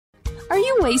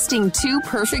you wasting 2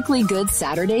 perfectly good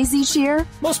Saturdays each year?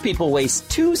 Most people waste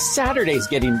 2 Saturdays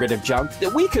getting rid of junk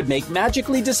that we could make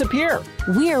magically disappear.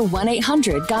 We're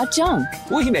 1-800-GOT-JUNK.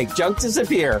 We make junk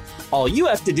disappear. All you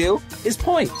have to do is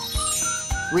point.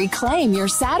 Reclaim your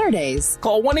Saturdays.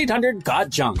 Call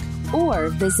 1-800-GOT-JUNK. Or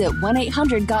visit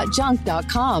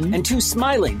 1-800-GOT-JUNK.com. And 2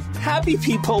 smiling, happy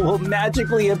people will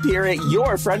magically appear at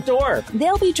your front door.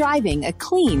 They'll be driving a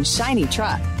clean, shiny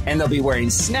truck. And they'll be wearing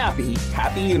snappy,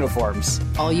 happy uniforms.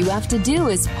 All you have to do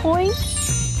is point,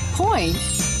 point,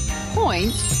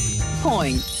 point,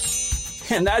 point.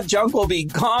 And that junk will be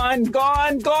gone,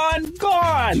 gone, gone,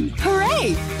 gone.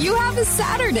 Hooray! You have a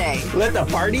Saturday. Let the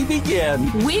party begin.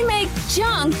 We make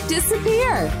junk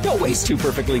disappear. Don't waste 2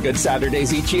 perfectly good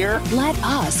Saturdays each year. Let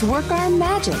us work our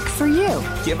magic for you.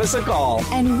 Give us a call.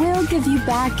 And we'll give you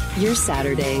back your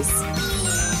Saturdays.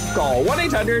 Call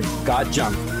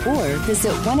 1-800-GOT-JUNK. Or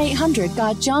visit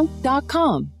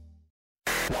 1-800-GOT-JUNK.com.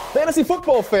 Fantasy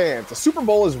football fans, the Super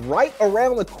Bowl is right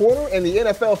around the corner, and the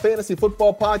NFL Fantasy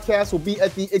Football Podcast will be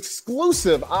at the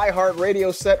exclusive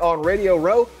iHeartRadio set on Radio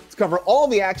Row to cover all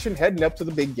the action heading up to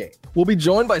the big game. We'll be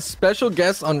joined by special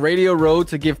guests on Radio Row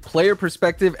to give player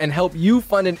perspective and help you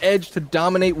find an edge to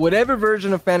dominate whatever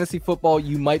version of fantasy football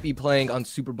you might be playing on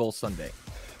Super Bowl Sunday.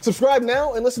 Subscribe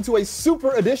now and listen to a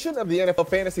super edition of the NFL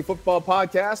Fantasy Football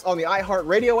Podcast on the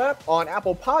iHeartRadio app, on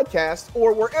Apple Podcasts,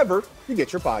 or wherever you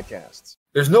get your podcasts.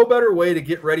 There's no better way to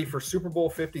get ready for Super Bowl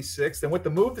 56 than with the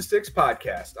Move the Sticks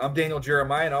podcast. I'm Daniel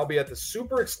Jeremiah, and I'll be at the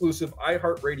super exclusive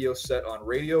iHeartRadio set on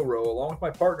Radio Row, along with my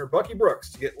partner, Bucky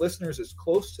Brooks, to get listeners as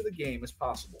close to the game as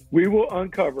possible. We will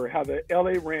uncover how the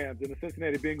LA Rams and the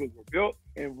Cincinnati Bengals were built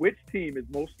and which team is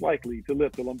most likely to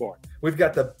lift the Lombardi. We've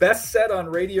got the best set on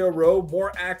Radio Row,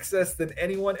 more access than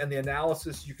anyone, and the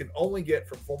analysis you can only get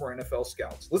from former NFL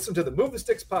scouts. Listen to the Move the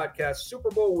Sticks podcast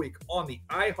Super Bowl week on the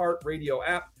iHeartRadio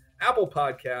app, Apple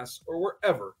Podcasts, or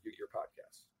wherever you get your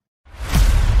podcasts.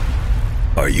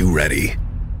 Are you ready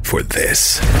for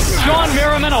this? Sean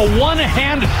Merriman, a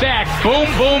one-hand sack. Boom,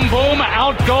 boom, boom.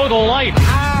 Out go the lights.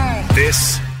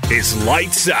 This is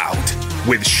Lights Out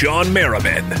with Sean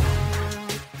Merriman.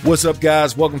 What's up,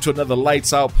 guys? Welcome to another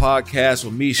Lights Out podcast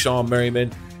with me, Sean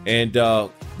Merriman. And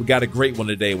we got a great one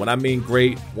today. When I mean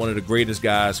great, one of the greatest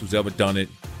guys who's ever done it.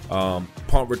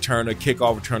 Punt returner,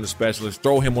 kickoff returner specialist,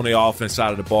 throw him on the offense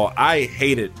side of the ball. I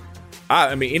hate it.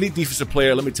 I mean, any defensive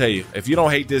player, let me tell you, if you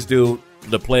don't hate this dude,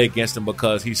 to play against him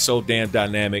because he's so damn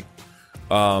dynamic.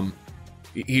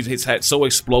 He's had so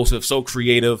explosive, so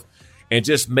creative, and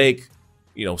just make,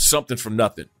 something from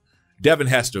nothing. Devin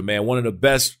Hester, man, one of the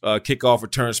best kickoff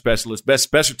return specialists, best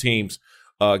special teams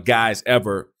guys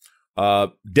ever.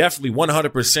 Definitely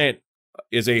 100%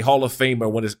 is a Hall of Famer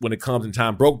when it comes in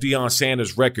time. Broke Deion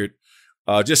Sanders' record.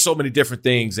 Just so many different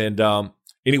things. And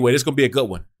anyway, this is gonna be a good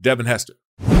one. Devin Hester.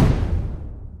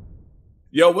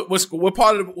 Yo, what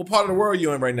part of the world are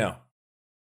you in right now?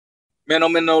 Man,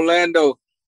 I'm in Orlando.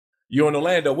 You in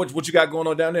Orlando? What you got going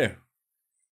on down there?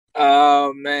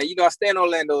 Man, I stay in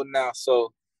Orlando now,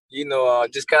 so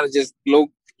just kind of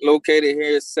located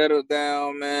here, settled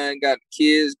down, man. Got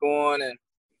kids going and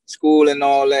school and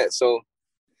all that, so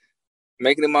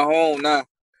making it my home now.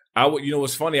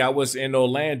 What's funny? I was in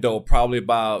Orlando probably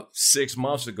about 6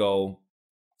 months ago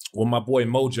with my boy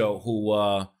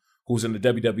Mojo, who's in the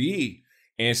WWE,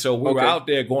 and so we were out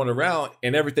there going around,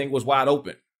 and everything was wide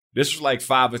open. This was like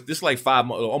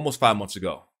almost 5 months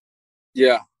ago.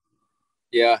 Yeah,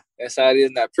 that's how it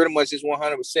is now. Pretty much it's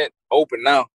 100% open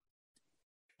now.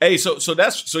 Hey, so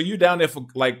you down there for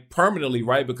like permanently,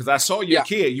 right? Because I saw your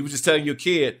kid. You were just telling your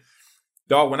kid,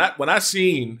 dog. When I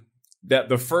seen that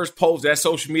the first post, that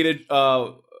social media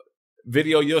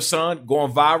video, your son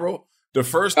going viral, the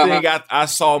first thing I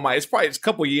saw it's a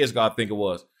couple of years ago, I think it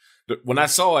was. When I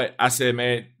saw it, I said,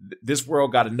 man, this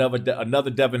world got another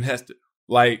Devin Hester.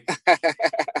 Like,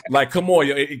 come on,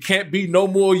 yo, it can't be no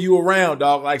more you around,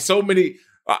 dog. Like so many.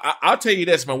 I'll tell you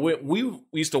this, man. We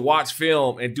used to watch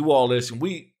film and do all this, and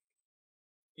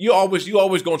you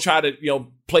always gonna try to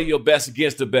play your best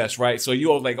against the best, right? So you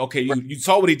always like, okay, you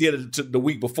saw what he did the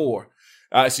week before,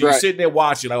 so you're sitting there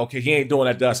watching, like, okay, he ain't doing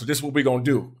that to us, so this is what we're gonna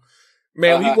do,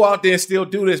 man. When you go out there and still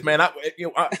do this, man,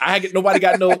 nobody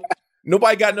got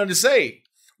nothing to say.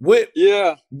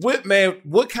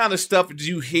 What kind of stuff did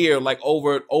you hear like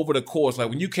over the course? Like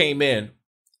when you came in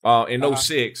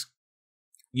 06,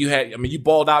 you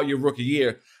balled out your rookie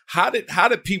year. How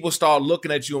did people start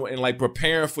looking at you and like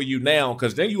preparing for you now?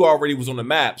 Because then you already was on the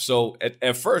map. So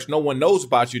at first no one knows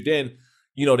about you. Then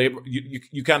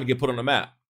you kind of get put on the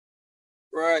map.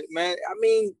 Right, man. I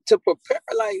mean, to prepare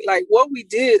like what we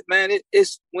did, man.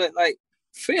 It's when like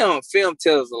film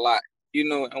tells a lot. you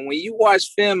know. And when you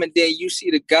watch film and then you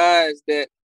see the guys that,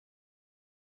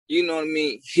 you know what I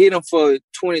mean, hit them for a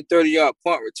 20, 30-yard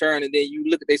punt return, and then you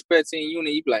look at their special team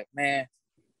unit, you be like, man,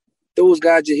 those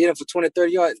guys just hit them for 20,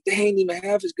 30 yards. They ain't even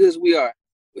half as good as we are.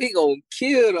 We gonna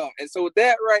kill them. And so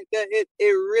that right there, it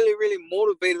really, really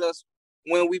motivated us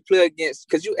when we play against.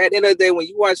 Because you, at the end of the day, when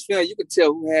you watch film, you can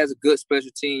tell who has a good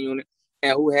special team unit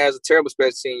and who has a terrible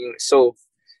special team unit. So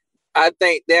I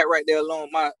think that right there alone,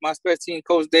 my special team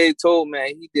coach Dave told, man,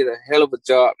 he did a hell of a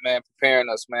job, man, preparing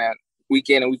us, man, week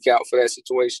in and week out for that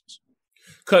situation.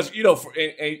 Because, you know,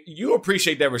 and you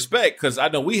appreciate that respect, because I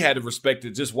know we had to respect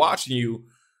it just watching you.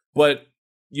 But,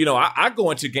 you know, I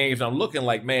go into games and I'm looking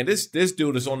like, man, this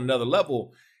dude is on another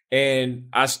level. And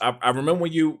I remember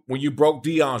when you broke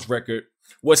Deion's record.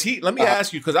 Was he? Let me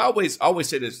ask you, because I always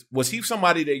say this. Was he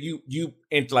somebody that you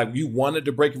wanted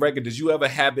to break a record? Did you ever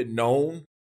have it known?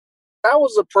 I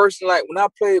was a person, like, when I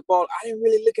played ball, I didn't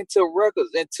really look into records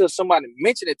until somebody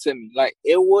mentioned it to me. Like,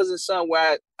 it wasn't something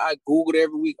where I Googled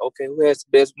every week, okay, who has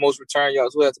the most return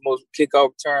yards, who has the most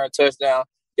kickoff return, touchdown.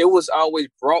 It was always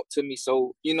brought to me.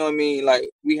 So, you know what I mean?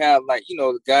 Like, we have, like, you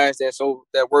know, the guys that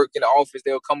work in the office,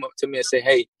 they'll come up to me and say,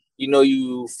 hey, you know,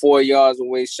 you 4 yards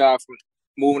away shot from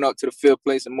moving up to the fifth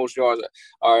place in most yards.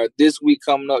 Or this week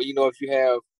coming up, you know, if you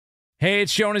have. Hey,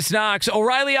 it's Jonas Knox.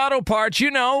 O'Reilly Auto Parts,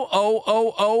 you know,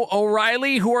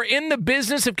 O'Reilly, who are in the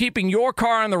business of keeping your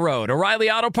car on the road. O'Reilly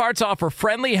Auto Parts offer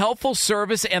friendly, helpful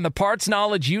service and the parts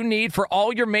knowledge you need for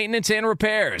all your maintenance and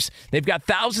repairs. They've got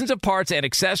thousands of parts and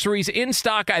accessories in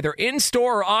stock, either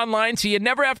in-store or online, so you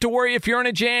never have to worry if you're in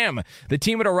a jam. The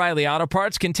team at O'Reilly Auto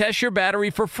Parts can test your battery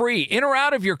for free, in or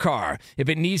out of your car. If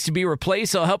it needs to be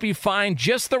replaced, they'll help you find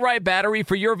just the right battery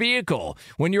for your vehicle.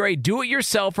 When you're a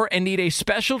do-it-yourselfer and need a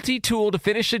specialty tool to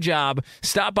finish the job,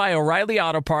 stop by O'Reilly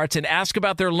Auto Parts and ask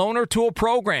about their loaner tool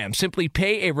program. Simply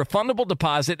pay a refundable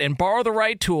deposit and borrow the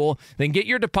right tool, then get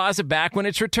your deposit back when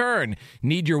it's returned.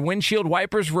 Need your windshield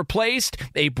wipers replaced,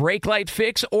 a brake light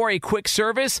fix, or a quick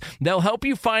service? They'll help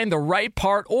you find the right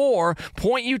part or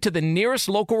point you to the nearest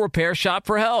local repair shop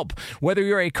for help. Whether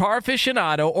you're a car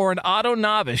aficionado or an auto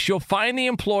novice, you'll find the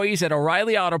employees at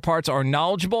O'Reilly Auto Parts are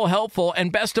knowledgeable, helpful,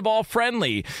 and best of all,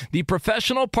 friendly. The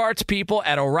professional parts people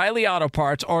at O'Reilly Auto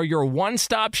Parts are your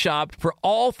one-stop shop for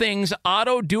all things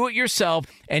auto do-it-yourself,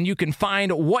 and you can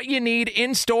find what you need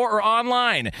in-store or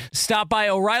online. Stop by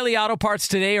O'Reilly Auto Parts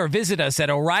today or visit us at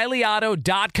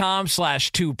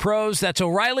O'ReillyAuto.com/2pros. That's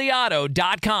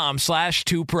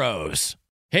O'ReillyAuto.com/2pros.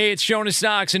 Hey, it's Jonas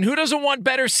Knox, and who doesn't want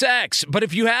better sex? But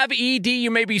if you have ED, you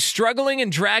may be struggling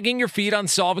and dragging your feet on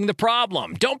solving the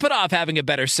problem. Don't put off having a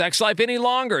better sex life any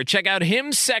longer. Check out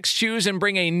Hims Sex Chews and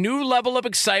bring a new level of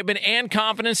excitement and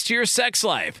confidence to your sex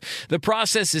life. The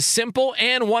process is simple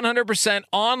and 100%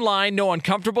 online, no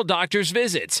uncomfortable doctor's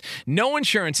visits. No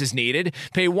insurance is needed.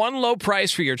 Pay one low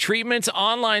price for your treatments,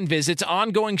 online visits,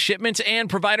 ongoing shipments, and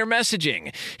provider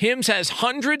messaging. Hims has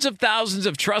hundreds of thousands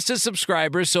of trusted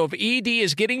subscribers, so if ED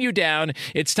is getting you down,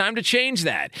 it's time to change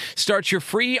that. Start your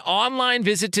free online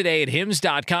visit today at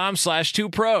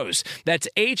hims.com/2pros. That's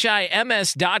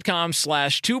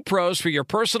HIMS.com/2pros for your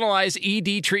personalized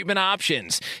ED treatment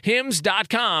options.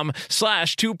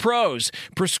 hims.com/2pros.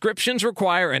 Prescriptions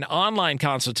require an online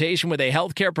consultation with a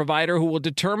healthcare provider who will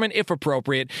determine if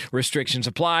appropriate. Restrictions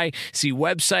apply. See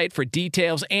website for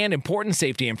details and important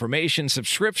safety information.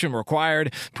 Subscription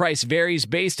required. Price varies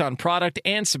based on product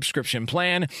and subscription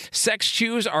plan. Sex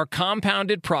Chews are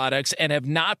compounded products and have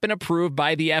not been approved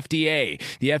by the FDA.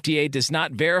 The FDA does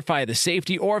not verify the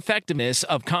safety or effectiveness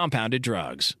of compounded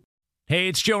drugs. Hey,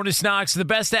 it's Jonas Knox. The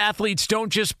best athletes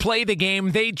don't just play the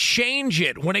game, they change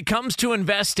it. When it comes to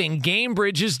investing,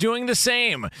 GameBridge is doing the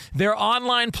same. Their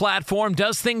online platform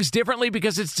does things differently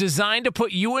because it's designed to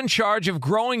put you in charge of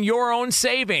growing your own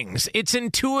savings. It's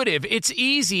intuitive, it's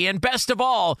easy, and best of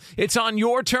all, it's on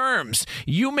your terms.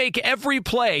 You make every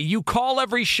play, you call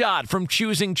every shot, from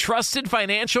choosing trusted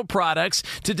financial products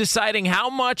to deciding how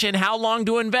much and how long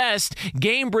to invest.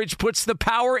 GameBridge puts the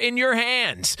power in your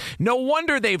hands. No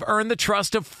wonder they've earned the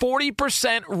trust of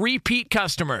 40% repeat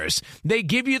customers. They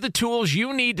give you the tools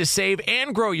you need to save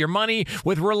and grow your money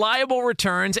with reliable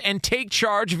returns and take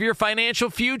charge of your financial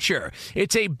future.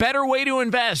 It's a better way to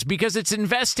invest because it's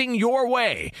investing your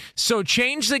way. So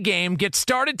change the game. Get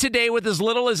started today with as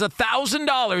little as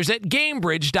 $1,000 at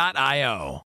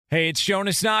GameBridge.io. Hey, it's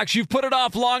Jonas Knox. You've put it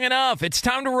off long enough. It's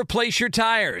time to replace your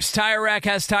tires. Tire Rack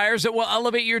has tires that will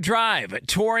elevate your drive.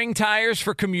 Touring tires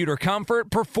for commuter comfort,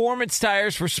 performance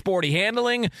tires for sporty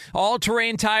handling,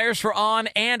 all-terrain tires for on-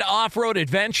 and off-road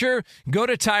adventure. Go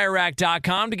to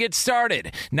TireRack.com to get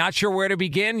started. Not sure where to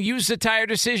begin? Use the Tire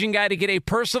Decision Guide to get a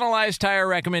personalized tire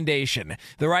recommendation.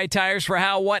 The right tires for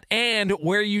how, what, and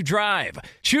where you drive.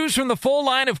 Choose from the full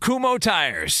line of Kumho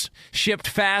tires. Shipped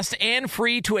fast and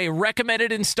free to a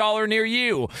recommended installer near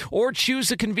you, or choose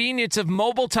the convenience of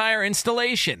mobile tire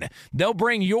installation. They'll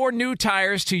bring your new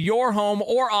tires to your home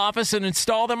or office and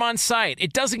install them on site.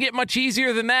 It doesn't get much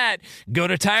easier than that. Go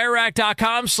to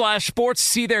TireRack.com/sports to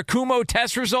see their Kumho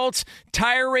test results,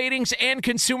 tire ratings, and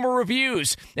consumer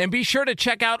reviews. And be sure to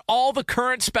check out all the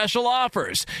current special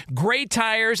offers. Great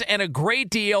tires and a great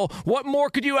deal. What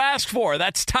more could you ask for?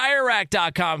 That's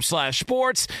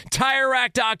TireRack.com/sports.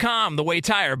 TireRack.com, the way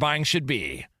tire buying should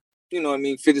be.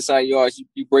 50-side yards,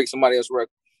 you break somebody else's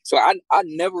record. So I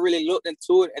never really looked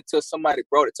into it until somebody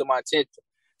brought it to my attention.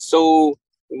 So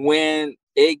when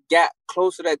it got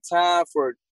close to that time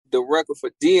for the record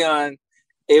for Deion,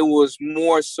 it was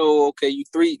more so, okay, you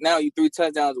three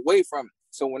touchdowns away from it.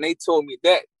 So when they told me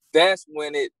that, that's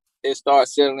when it started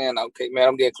settling in. Okay, man,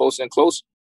 I'm getting closer and closer.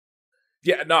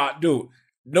 Yeah, nah, dude.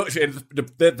 No,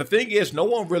 the thing is, no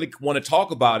one really want to talk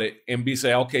about it and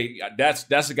say, okay, that's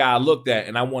the guy I looked at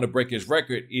and I want to break his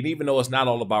record. And even though it's not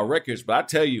all about records, but I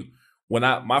tell you,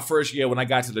 my first year when I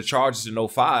got to the Chargers in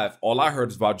 2005, all I heard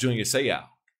was about Junior Seau.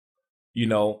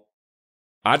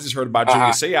 I just heard about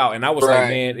Junior Seau, and I was like,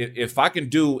 man, if I can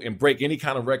do and break any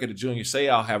kind of record that Junior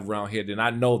Seau have around here, then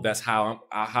I know that's how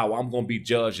I'm going to be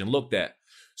judged and looked at.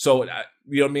 So, you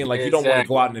know what I mean? Like, you don't want to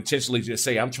go out and intentionally just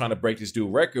say, I'm trying to break this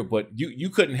dude record, but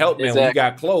you couldn't help, man. When you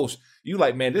got close, you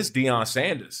like, man, this Deion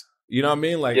Sanders. You know what I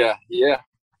mean? Like, yeah.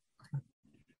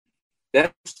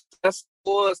 That's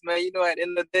for us, man. At the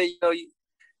end of the day,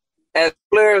 as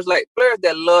players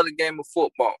that love the game of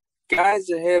football,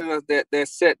 guys ahead of us that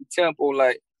set the tempo,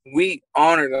 like, we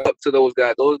honor up to those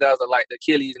guys. Those guys are like the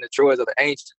Achilles and the Troys of the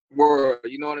ancient world.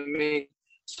 You know what I mean?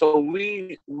 So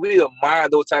we admire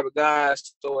those type of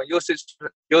guys. So in your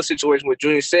situation with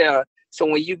Junior Seau, so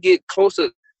when you get closer,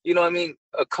 you know what I mean,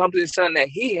 accomplishing something that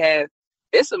he had,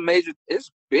 it's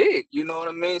big, you know what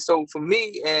I mean? So for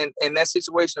me, and that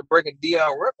situation of breaking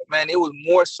Deion record, man, it was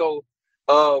more so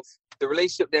of the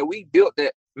relationship that we built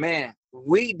that, man,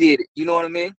 we did it, you know what I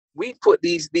mean? We put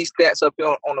these stats up here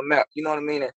on the map, you know what I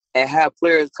mean? And have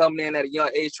players coming in at a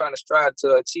young age trying to strive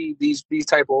to achieve these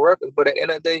type of records. But at the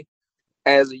end of the day,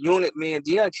 as a unit, me and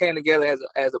Deion came together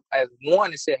as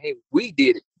one and said, hey, we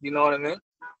did it. You know what I mean?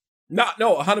 No,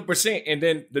 100%. And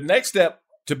then the next step,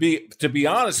 to be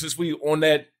honest, since we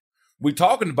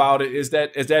talking about it, is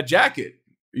that jacket.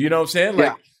 You know what I'm saying?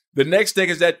 Like, the next thing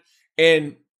is that,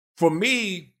 and for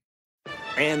me.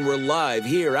 And we're live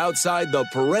here outside the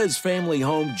Perez family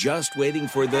home, just waiting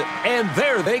for and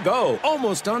there they go.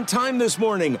 Almost on time this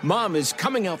morning. Mom is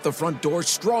coming out the front door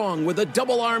strong with a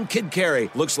double-arm kid carry.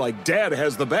 Looks like Dad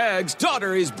has the bags.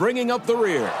 Daughter is bringing up the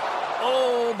rear.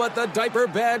 Oh, but the diaper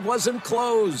bag wasn't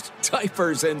closed.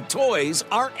 Diapers and toys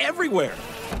are everywhere.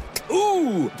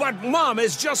 Ooh, but Mom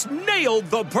has just nailed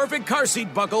the perfect car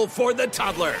seat buckle for the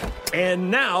toddler. And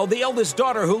now the eldest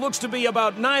daughter, who looks to be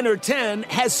about 9 or 10,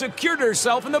 has secured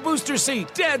herself in the booster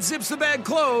seat. Dad zips the bag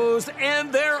closed,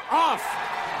 and they're off.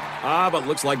 But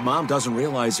looks like Mom doesn't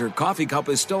realize her coffee cup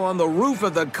is still on the roof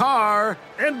of the car.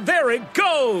 And there it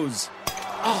goes.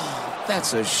 Oh,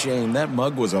 that's a shame. That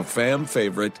mug was a fan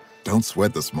favorite. Don't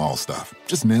sweat the small stuff.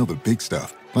 Just nail the big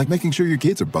stuff. Like making sure your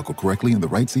kids are buckled correctly in the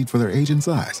right seat for their age and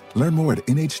size. Learn more at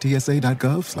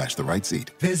nhtsa.gov/the right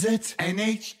seat. Visit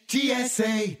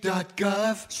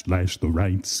nhtsa.gov/the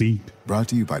right seat. Brought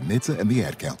to you by NHTSA and the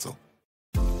Ad Council.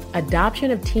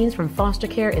 Adoption of teens from foster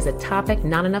care is a topic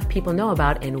not enough people know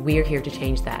about, and we're here to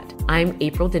change that. I'm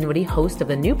April Dinwiddie, host of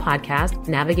the new podcast,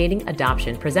 Navigating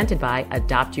Adoption, presented by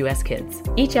Adopt US Kids.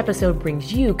 Each episode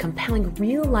brings you compelling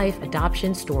real-life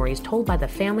adoption stories told by the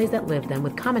families that live them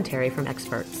with commentary from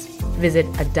experts. Visit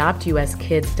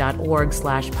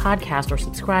adoptuskids.org/podcast or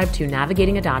subscribe to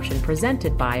Navigating Adoption,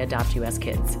 presented by Adopt US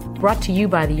Kids. Brought to you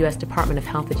by the U.S. Department of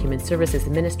Health and Human Services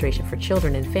Administration for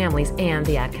Children and Families and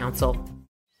the Ad Council.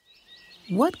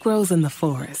 What grows in the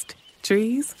forest?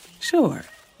 Trees? Sure.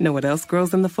 Know what else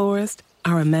grows in the forest?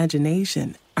 Our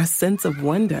imagination, our sense of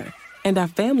wonder, and our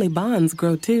family bonds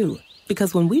grow too.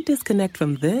 Because when we disconnect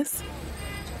from this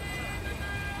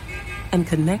and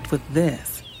connect with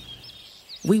this,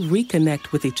 we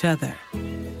reconnect with each other.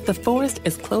 The forest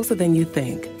is closer than you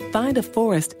think. Find a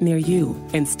forest near you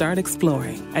and start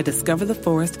exploring at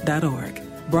discovertheforest.org.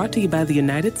 Brought to you by the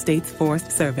United States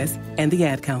Forest Service and the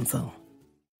Ad Council.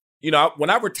 You know, when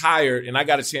I retired and I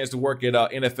got a chance to work at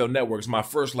NFL Networks, my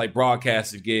first like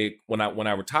broadcasting gig when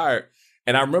I retired,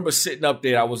 and I remember sitting up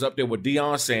there. I was up there with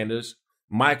Deion Sanders,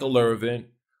 Michael Irvin,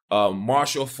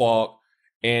 Marshall Faulk,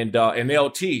 and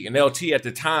LT. And LT at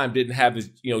the time didn't have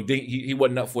his, he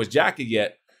wasn't up for his jacket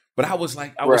yet. But I was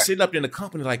like, I was sitting up in the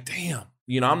company like, damn,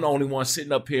 I'm the only one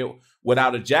sitting up here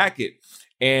without a jacket.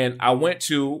 And I went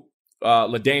to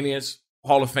LaDainian's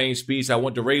Hall of Fame speech. I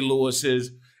went to Ray Lewis's.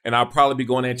 And I'll probably be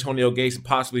going to Antonio Gates and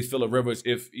possibly Phillip Rivers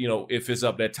if it's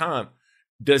up that time.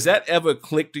 Does that ever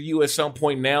click to you at some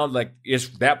point now? Like, is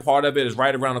that part of it is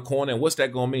right around the corner, and what's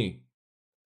that gonna mean?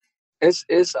 It's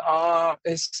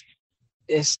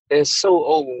so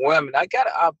overwhelming. I got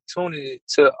an opportunity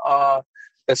to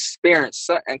experience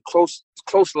something close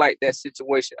like that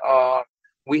situation.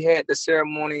 We had the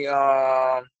ceremony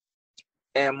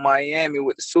in Miami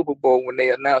with the Super Bowl when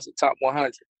they announced the top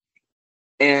 100.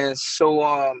 And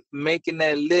so making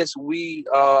that list, we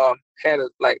had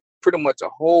pretty much a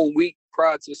whole week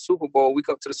prior to the Super Bowl, week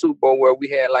up to the Super Bowl, where we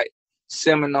had like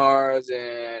seminars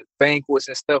and banquets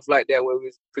and stuff like that, where we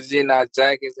was presenting our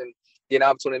jackets and getting an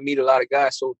opportunity to meet a lot of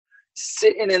guys. So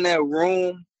sitting in that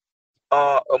room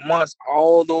amongst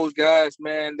all those guys,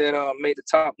 man, that made the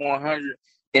top 100,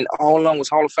 and all of them was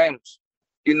Hall of Famers,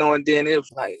 and then it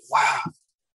was like, wow,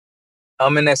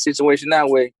 I'm in that situation now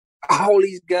where all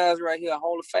these guys right here are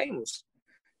Hall of Famers.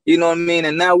 You know what I mean?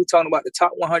 And now we're talking about the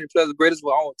top 100 players, the greatest of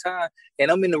all time. And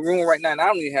I'm in the room right now, and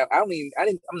I'm the only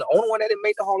one that didn't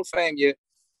make the Hall of Fame yet.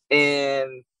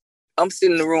 And I'm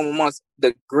sitting in the room amongst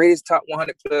the greatest top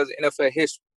 100 players in NFL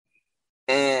history.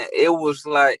 And it was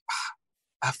like,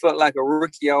 I felt like a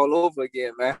rookie all over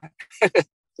again, man,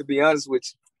 to be honest with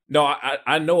you. No,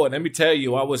 I know it. Let me tell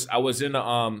you, I was in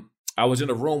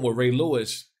the room with Ray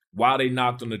Lewis while they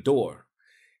knocked on the door.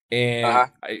 And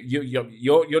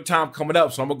your time coming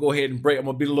up, so I'm gonna go ahead and break. I'm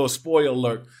gonna be a little spoiler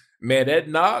alert, man. That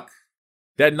knock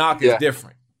is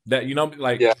different. That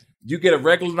you get a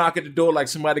regular knock at the door, like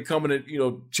somebody coming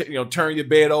to turn your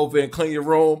bed over and clean your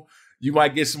room. You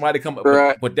might get somebody come up,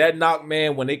 but that knock,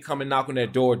 man, when they come and knock on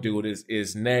that door, dude,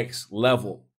 is next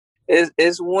level.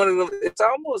 It's one of them. It's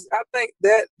almost, I think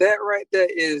that right there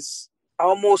is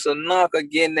almost a knock of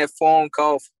getting that phone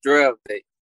call for draft day.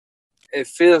 It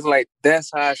feels like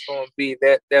that's how it's going to be.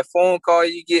 That phone call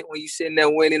you get when you sitting there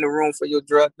waiting in the room for your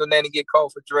draft, your name to get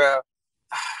called for draft,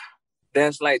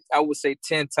 that's like, I would say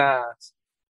 10 times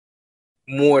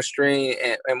more strain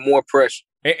and more pressure.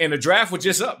 And the draft was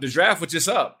just up.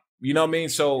 You know what I mean?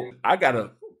 So I got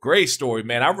a great story,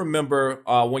 man. I remember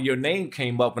when your name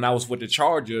came up when I was with the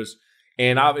Chargers,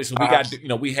 and obviously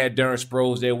we had Darren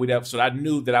Sproles there. So I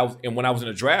knew that and when I was in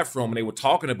the draft room and they were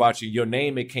talking about you, your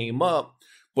name, it came up.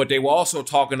 But they were also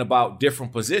talking about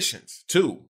different positions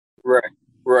too. Right.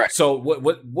 So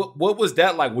what was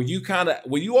that like? Were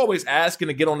you always asking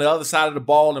to get on the other side of the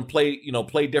ball and play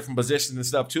different positions and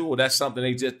stuff too? Or that's something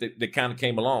they kind of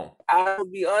came along? I'll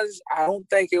be honest, I don't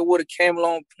think it would have came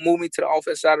along, moved me to the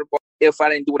offensive side of the ball if I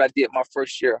didn't do what I did my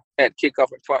first year at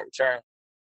kickoff and punt return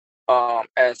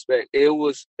aspect. It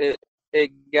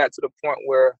got to the point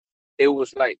where it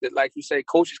was like you say,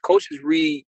 coaches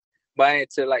read buy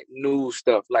into like news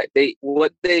stuff. Like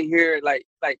what they hear, like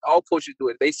all coaches do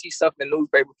it. They see stuff in the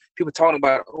newspaper, people talking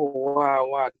about, oh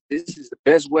wow, this is the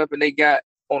best weapon they got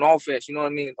on offense. You know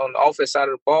what I mean? On the offense side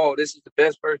of the ball, this is the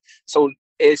best person. So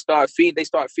they start feeding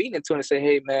into it and say,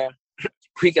 hey man,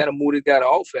 we gotta move this guy to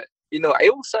offense. It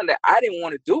was something that I didn't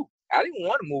want to do. I didn't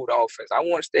want to move to offense. I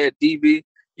want to stay at DB,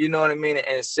 you know what I mean,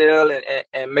 and sell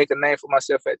and make a name for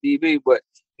myself at DB. But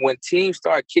when teams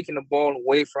start kicking the ball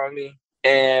away from me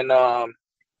and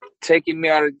taking me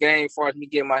out of the game as far as me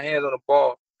getting my hands on the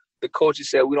ball, the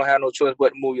coaches said we don't have no choice but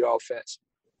to move you to offense.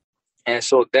 And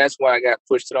so that's why I got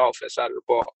pushed to the offense side of the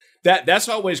ball. That's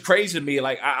always crazy to me.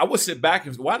 Like I would sit back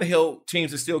and why the hell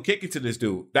teams are still kicking to this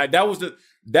dude? That was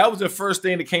the first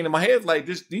thing that came to my head. Like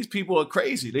these people are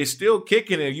crazy. They're still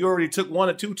kicking, and you already took 1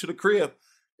 or 2 to the crib.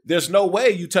 There's no way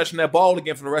you touching that ball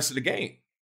again for the rest of the game.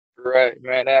 Right,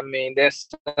 man. I mean, that's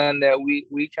something that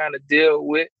we kind of deal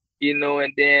with. And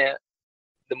then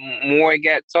the more it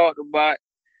got talked about,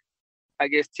 I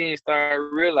guess teams started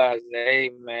realizing, hey,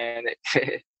 man,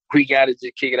 we got to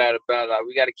just kick it out of bounds. Like,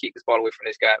 we got to kick this ball away from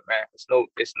this guy, man. It's no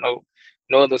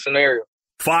other scenario.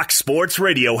 Fox Sports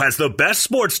Radio has the best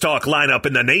sports talk lineup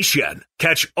in the nation.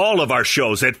 Catch all of our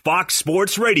shows at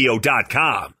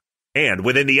foxsportsradio.com. And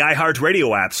within the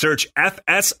iHeartRadio app, search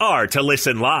FSR to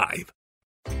listen live.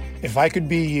 If I could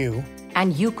be you.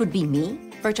 And you could be me.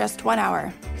 For just 1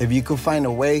 hour. If you could find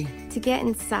a way to get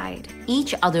inside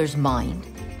each other's mind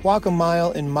Walk a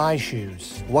mile in my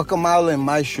shoes. Walk a mile in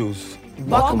my shoes.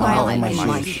 Walk a mile in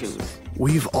my shoes.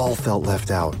 We've all felt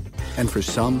left out. And for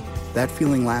some, that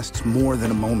feeling lasts more than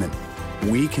a moment.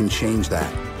 We can change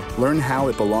that. Learn how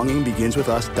at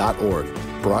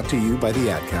belongingbeginswithus.org. Brought to you by the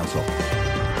Ad Council.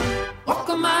 Walk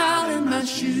a mile in my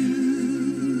shoes.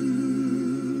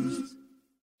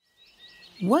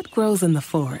 What grows in the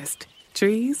forest?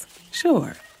 Trees?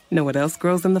 Sure. Know what else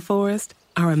grows in the forest?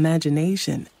 Our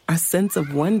imagination, our sense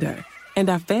of wonder, and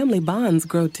our family bonds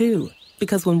grow too.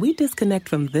 Because when we disconnect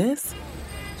from this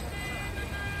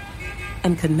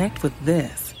and connect with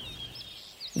this,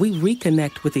 we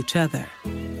reconnect with each other.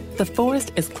 The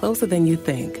forest is closer than you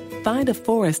think. Find a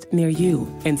forest near you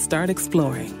and start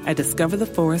exploring at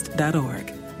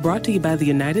discovertheforest.org. Brought to you by the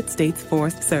United States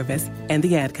Forest Service and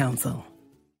the Ad Council.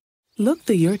 Look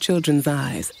through your children's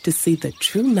eyes to see the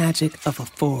true magic of a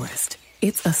forest.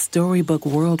 It's a storybook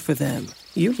world for them.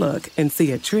 You look and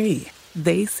see a tree.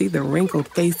 They see the wrinkled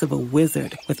face of a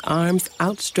wizard with arms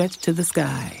outstretched to the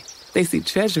sky. They see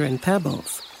treasure in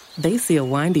pebbles. They see a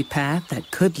windy path that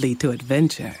could lead to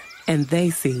adventure. And they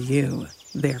see you,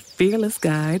 their fearless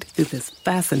guide through this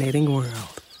fascinating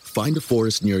world. Find a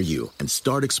forest near you and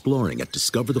start exploring at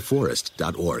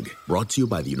discovertheforest.org. Brought to you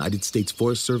by the United States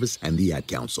Forest Service and the Ad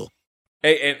Council.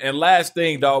 Hey, and last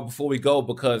thing, dog, before we go,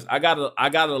 because I got an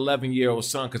 11-year-old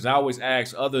son, because I always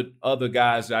ask other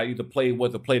guys that I either played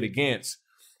with or played against,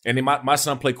 and then my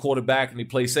son played quarterback and he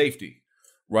played safety,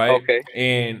 right? Okay.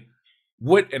 And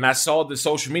I saw the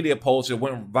social media post that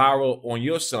went viral on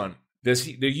your son.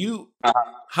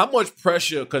 How much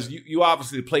pressure? Because you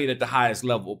obviously played at the highest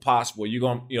level possible. You're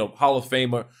going, Hall of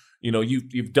Famer.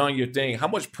 You've done your thing. How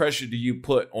much pressure do you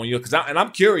put on your? And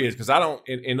I'm curious because I don't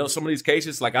in some of these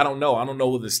cases, like I don't know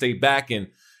whether to stay back and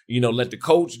let the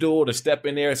coach do it or step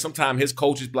in there. Sometimes his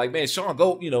coaches be like, man, Sean,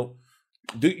 go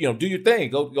do your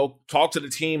thing. Go talk to the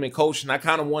team and coach. And I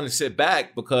kind of want to sit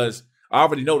back because I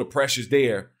already know the pressure's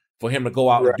there for him to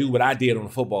go out and do what I did on the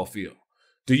football field.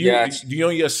 Do you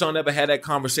and your son ever had that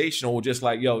conversation, or just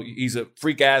like, yo, he's a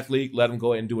freak athlete, let him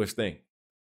go ahead and do his thing?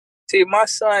 See, my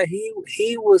son, he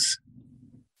was.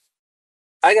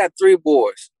 I got 3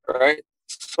 boys, right?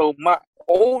 So my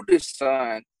oldest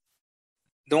son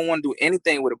don't want to do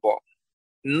anything with a ball.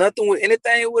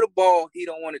 Anything with a ball, he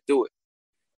don't want to do it.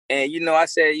 And I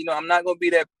said, I'm not gonna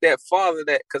be that father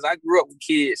because I grew up with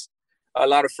kids, a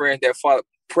lot of friends that father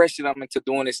pressured them into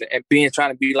doing this and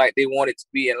trying to be like they wanted to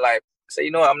be in life. I said,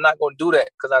 I'm not gonna do that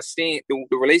because I seen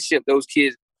the relationship those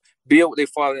kids build with their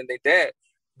father and their dad.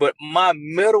 But my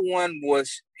middle one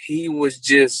he was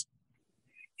just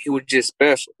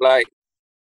special. Like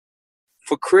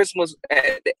for Christmas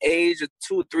at the age of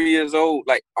 2 or 3 years old,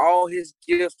 like all his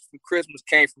gifts for Christmas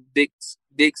came from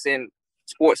Dixon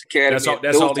Sports Academy.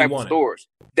 That's all he wanted. Stores.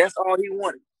 That's all he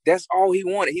wanted.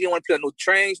 He didn't want to play no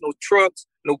trains, no trucks,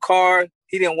 no cars.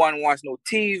 He didn't want to watch no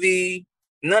TV,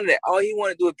 none of that. All he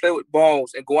wanted to do was play with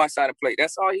balls and go outside and play.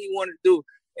 That's all he wanted to do.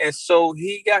 And so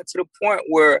he got to the point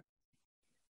where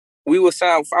I would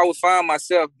find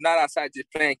myself not outside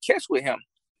just playing catch with him.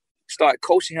 Start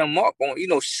coaching him up on,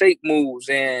 shape moves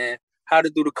and how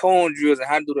to do the cone drills and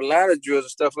how to do the ladder drills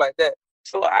and stuff like that.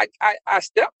 So I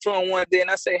stepped to him one day and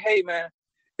I say, hey, man,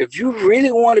 if you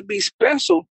really want to be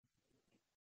special,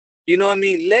 let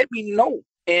me know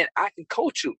and I can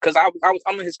coach you. Because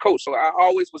I'm his coach, so I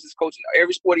always was his coach in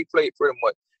every sport he played pretty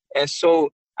much. And so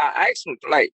I asked him,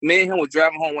 like, me and him were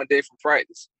driving home one day from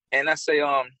practice. And I say,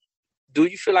 do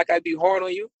you feel like I'd be hard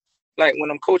on you? Like when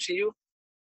I'm coaching you?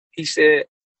 He said,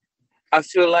 I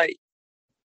feel like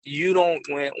you don't,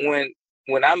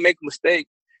 when I make a mistake,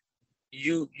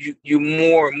 you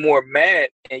more and more mad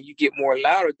and you get more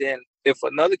louder than if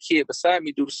another kid beside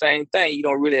me do the same thing. You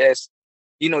don't really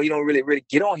you don't really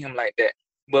get on him like that.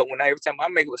 But every time I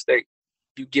make a mistake,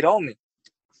 you get on me.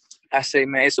 I say,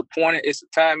 man, it's a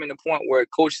time and a point where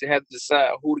coaches have to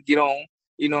decide who to get on,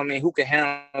 who can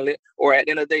handle it. Or at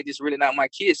the end of the day, this is really not my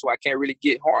kid, so I can't really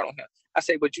get hard on him. I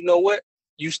say, but you know what?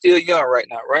 You still young right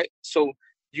now, right? So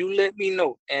you let me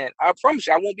know. And I promise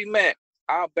you, I won't be mad.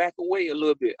 I'll back away a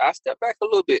little bit. I'll step back a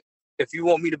little bit if you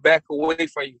want me to back away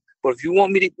from you. But if you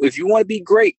want to be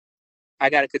great,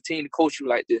 I got to continue to coach you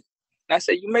like this. And I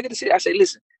say, you make a decision. I say,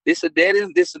 listen, this is a dead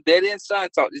end son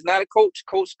talk. It's not a coach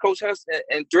Hurst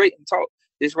and Drayton talk.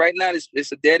 This right now,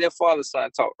 it's a dead end father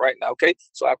son talk right now. Okay.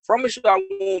 So I promise you, I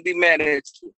won't be mad at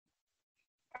you.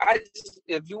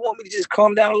 If you want me to just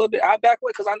calm down a little bit, I'll back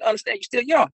away because I understand you're still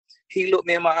young. He looked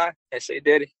me in my eye and said,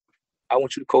 Daddy, I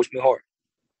want you to coach me hard.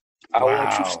 I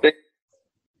want you to stay.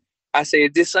 I said,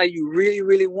 if this something you really,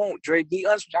 really want, Dre, be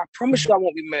honest with you. I promise you I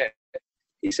won't be mad.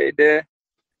 He said, Dad,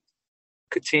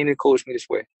 continue to coach me this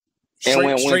way.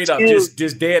 Straight up,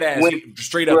 just dead ass.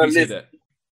 Straight up, he said that.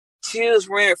 Tears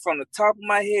ran from the top of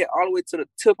my head all the way to the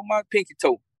tip of my pinky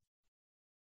toe.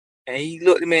 And he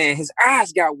looked at me and his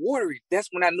eyes got watery. That's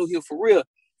when I knew he was for real.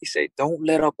 He said, don't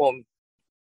let up on me.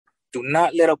 Do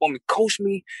not let up on me. Coach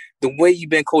me the way you've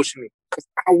been coaching me because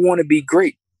I want to be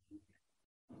great.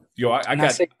 Yo, I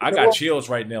got chills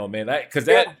right now, man. Because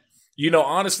that,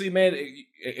 honestly, man,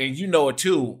 and you know it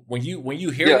too. When you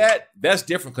hear that, that's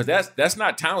different because that's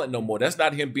not talent no more. That's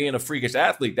not him being a freakish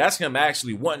athlete. That's him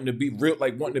actually wanting to be real,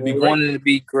 like wanting to be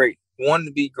great. Wanting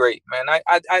to be great, man.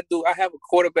 I have a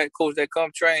quarterback coach that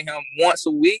come train him once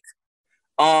a week,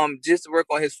 just to work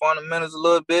on his fundamentals a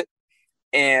little bit.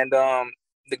 And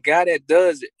the guy that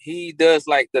does it, he does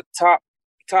like the top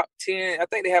 10. I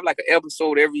think they have like an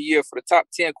episode every year for the top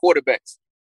 10 quarterbacks.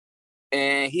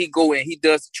 And he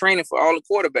does the training for all the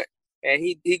quarterbacks. And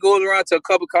he goes around to a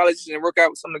couple colleges and work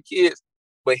out with some of the kids.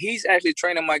 But he's actually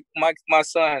training my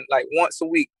son like once a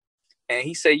week. And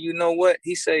he say, you know what?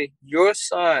 He say, your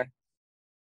son,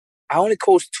 I only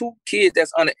coach 2 kids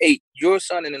that's under 8. Your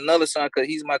son and another son, because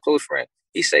he's my close friend.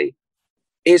 He say,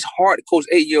 it's hard to coach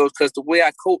 8-year-olds because the way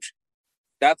I coach,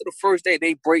 after the first day,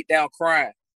 they break down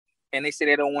crying. And they say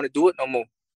they don't want to do it no more.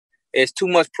 It's too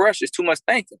much pressure. It's too much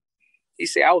thinking. He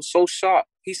said, I was so shocked.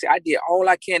 He said, I did all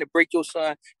I can to break your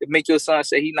son, to make your son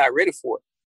say he's not ready for it.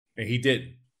 And he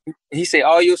didn't. He said,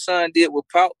 all your son did was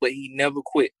pout, but he never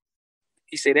quit.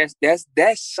 He said,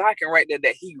 that's shocking right there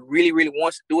that he really, really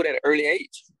wants to do it at an early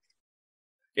age.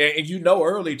 Yeah, and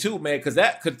early too, man, because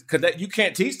that you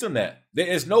can't teach them that. There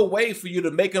is no way for you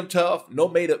to make them tough. No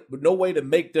way to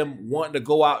make them want to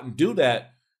go out and do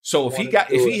that. So if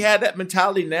he had that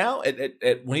mentality now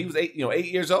at when he was 8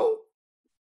 years old.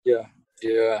 Yeah.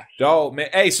 Dog, man.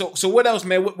 Hey, so what else,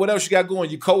 man? What else you got going?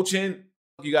 You coaching?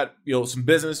 You got some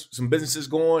businesses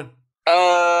going?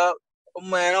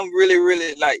 Man, I'm really,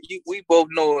 really like you. We both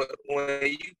know when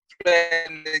you play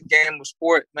in the game of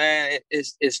sport, man,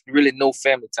 it's really no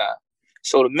family time.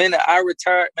 So the minute I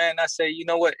retired, man, I say, you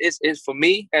know what? It's for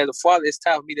me as a father. It's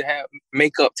time for me to have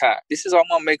makeup time. This is all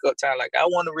my makeup time. Like I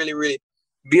want to really, really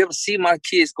be able to see my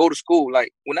kids go to school.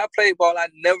 Like when I played ball, I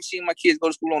never seen my kids go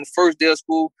to school on the first day of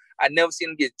school. I never seen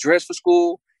them get dressed for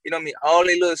school. You know what I mean? All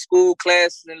their little school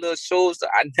classes and little shows,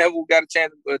 I never got a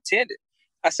chance to attend it.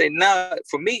 I say now,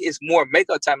 for me, it's more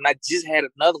makeup time. And I just had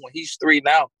another one. He's 3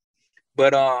 now.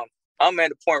 But I'm at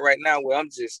the point right now where I'm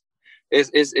just,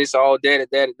 it's all daddy.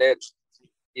 Yeah,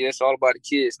 it's all about the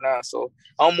kids now. So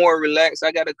I'm more relaxed.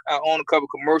 I own a couple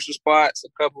commercial spots, a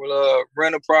couple of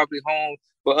rental property homes.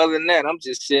 But other than that, I'm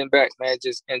just sitting back, man,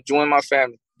 just enjoying my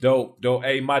family. Dope.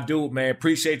 Hey, my dude, man,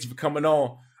 appreciate you for coming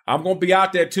on. I'm going to be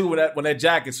out there, too, with that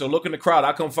jacket. So look in the crowd.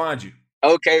 I'll come find you.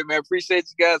 Okay, man. Appreciate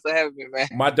you guys for having me, man.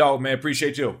 My dog, man.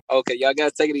 Appreciate you. Okay, y'all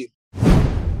guys take it easy.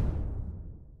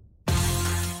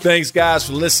 Thanks, guys,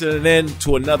 for listening in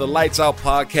to another Lights Out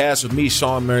podcast with me,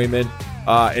 Sean Merriman.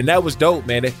 And that was dope,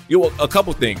 man. A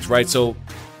couple things, right? So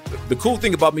the cool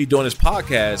thing about me doing this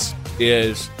podcast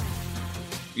is,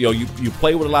 you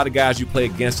play with a lot of guys, you play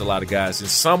against a lot of guys. And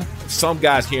some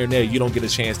guys here and there, you don't get a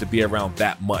chance to be around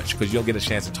that much because you don't get a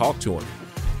chance to talk to them.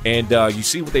 And you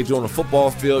see what they do on the football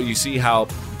field. You see how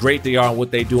great they are and what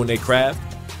they do in their craft.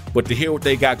 But to hear what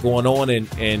they got going on,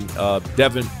 and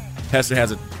Devin Hester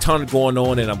has a ton going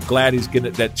on, and I'm glad he's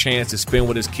getting that chance to spend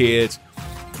with his kids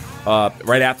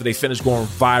right after they finish going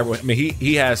viral. I mean,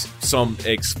 he has some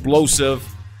explosive,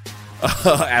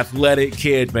 athletic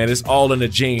kid, man. It's all in the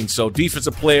genes. So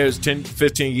defensive players 10,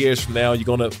 15 years from now, you're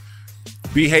going to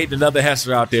be hating another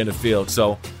Hester out there in the field.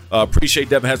 So appreciate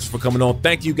Devin Hester for coming on.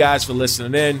 Thank you guys for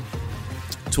listening in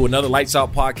to another Lights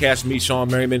Out podcast. Me,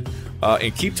 Sean Merriman.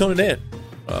 And keep tuning in.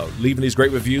 Leaving these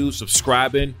great reviews,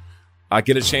 subscribing. I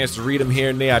get a chance to read them here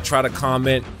and there. I try to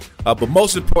comment. But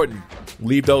most important,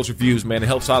 leave those reviews, man. It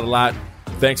helps out a lot.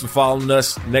 Thanks for following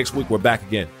us. Next week, we're back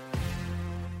again.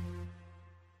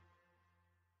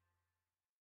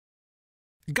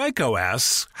 Geico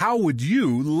asks, how would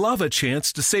you love a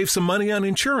chance to save some money on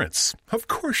insurance? Of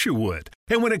course you would.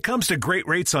 And when it comes to great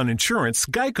rates on insurance,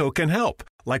 Geico can help.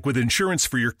 Like with insurance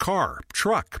for your car,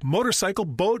 truck, motorcycle,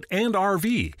 boat, and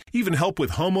RV. Even help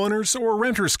with homeowners or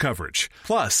renters coverage.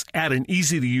 Plus, add an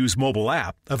easy-to-use mobile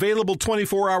app, available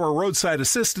 24-hour roadside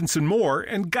assistance and more,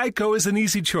 and Geico is an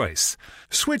easy choice.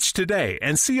 Switch today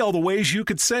and see all the ways you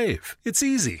could save. It's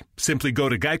easy. Simply go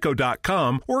to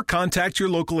geico.com or contact your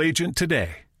local agent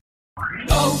today.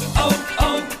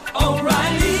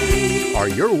 O'Reilly. Are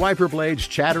your wiper blades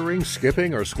chattering,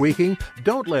 skipping, or squeaking?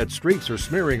 Don't let streaks or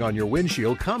smearing on your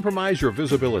windshield compromise your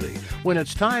visibility. When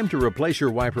it's time to replace your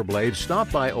wiper blades,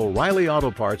 stop by O'Reilly Auto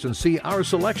Parts and see our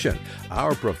selection.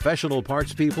 Our professional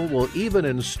parts people will even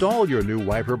install your new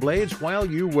wiper blades while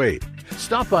you wait.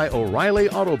 Stop by O'Reilly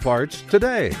Auto Parts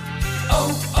today.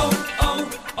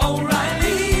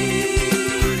 O'Reilly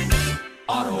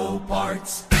Auto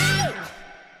Parts.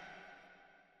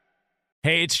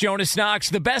 Hey, it's Jonas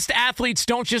Knox. The best athletes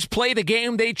don't just play the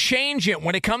game, they change it.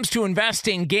 When it comes to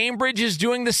investing, GameBridge is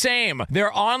doing the same.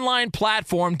 Their online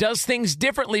platform does things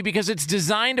differently because it's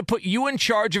designed to put you in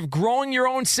charge of growing your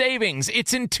own savings.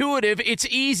 It's intuitive, it's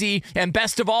easy, and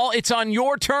best of all, it's on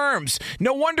your terms.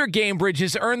 No wonder GameBridge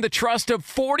has earned the trust of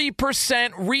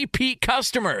 40% repeat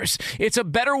customers. It's a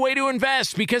better way to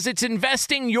invest because it's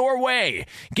investing your way.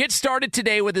 Get started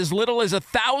today with as little as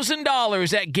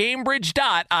 $1,000 at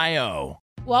GameBridge.io.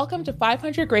 Welcome to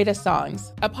 500 Greatest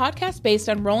Songs, a podcast based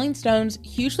on Rolling Stone's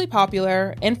hugely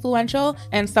popular, influential,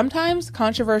 and sometimes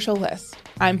controversial list.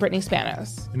 I'm Brittany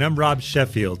Spanos. And I'm Rob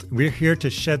Sheffield. We're here to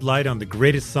shed light on the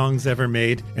greatest songs ever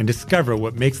made and discover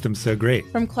what makes them so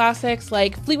great. From classics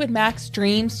like Fleetwood Mac's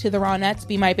Dreams to the Ronettes'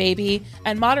 Be My Baby,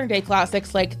 and modern-day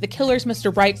classics like The Killers'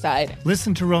 Mr. Brightside.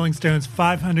 Listen to Rolling Stone's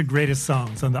 500 Greatest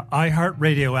Songs on the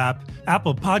iHeartRadio app,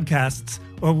 Apple Podcasts,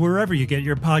 or wherever you get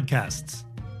your podcasts.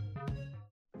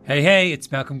 Hey,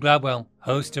 it's Malcolm Gladwell,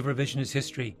 host of Revisionist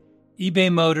History.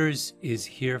 eBay Motors is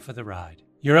here for the ride.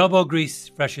 Your elbow grease,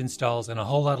 fresh installs, and a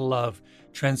whole lot of love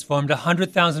transformed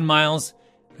 100,000 miles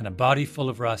and a body full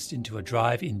of rust into a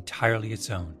drive entirely its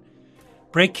own.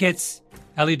 Brake kits,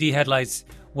 LED headlights,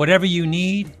 whatever you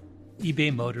need,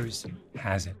 eBay Motors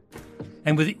has it.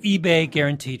 And with eBay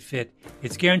Guaranteed Fit,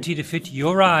 it's guaranteed to fit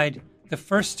your ride the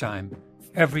first time,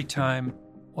 every time,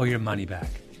 or your money back.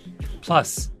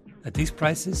 Plus, at these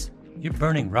prices, you're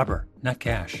burning rubber, not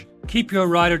cash. Keep your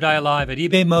ride or die alive at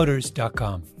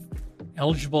ebaymotors.com.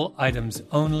 Eligible items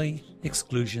only.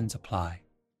 Exclusions apply.